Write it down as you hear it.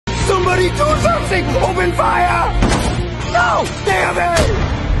Somebody do something! Open fire! No! Damn it!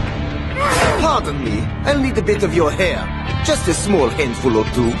 Pardon me, I'll need a bit of your hair. Just a small handful or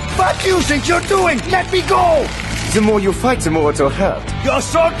two. What do you think you're doing? Let me go! The more you fight, the more it'll hurt. You're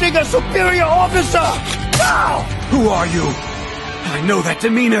assaulting a superior officer! Now! Who are you? I know that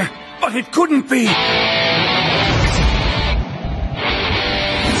demeanor, but it couldn't be!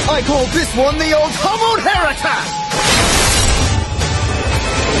 I call this one the old hormone hair attack!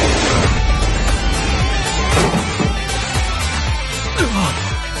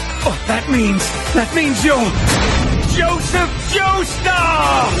 Oh, that means you're... Josefu Jōsutā!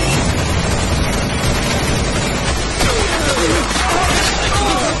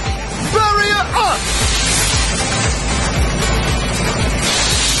 Barrier up!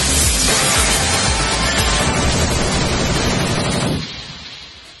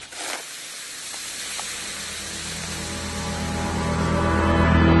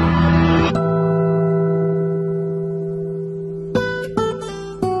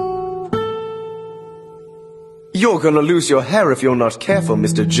 You're gonna lose your hair if you're not careful,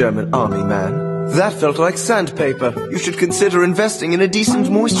 Mr. German Army Man. That felt like sandpaper. You should consider investing in a decent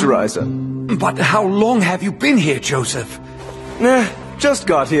moisturizer. But how long have you been here, Joseph? Nah, just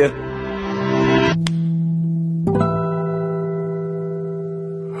got here.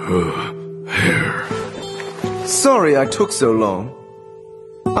 Hair. Sorry I took so long.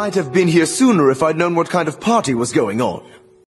 I'd have been here sooner if I'd known what kind of party was going on.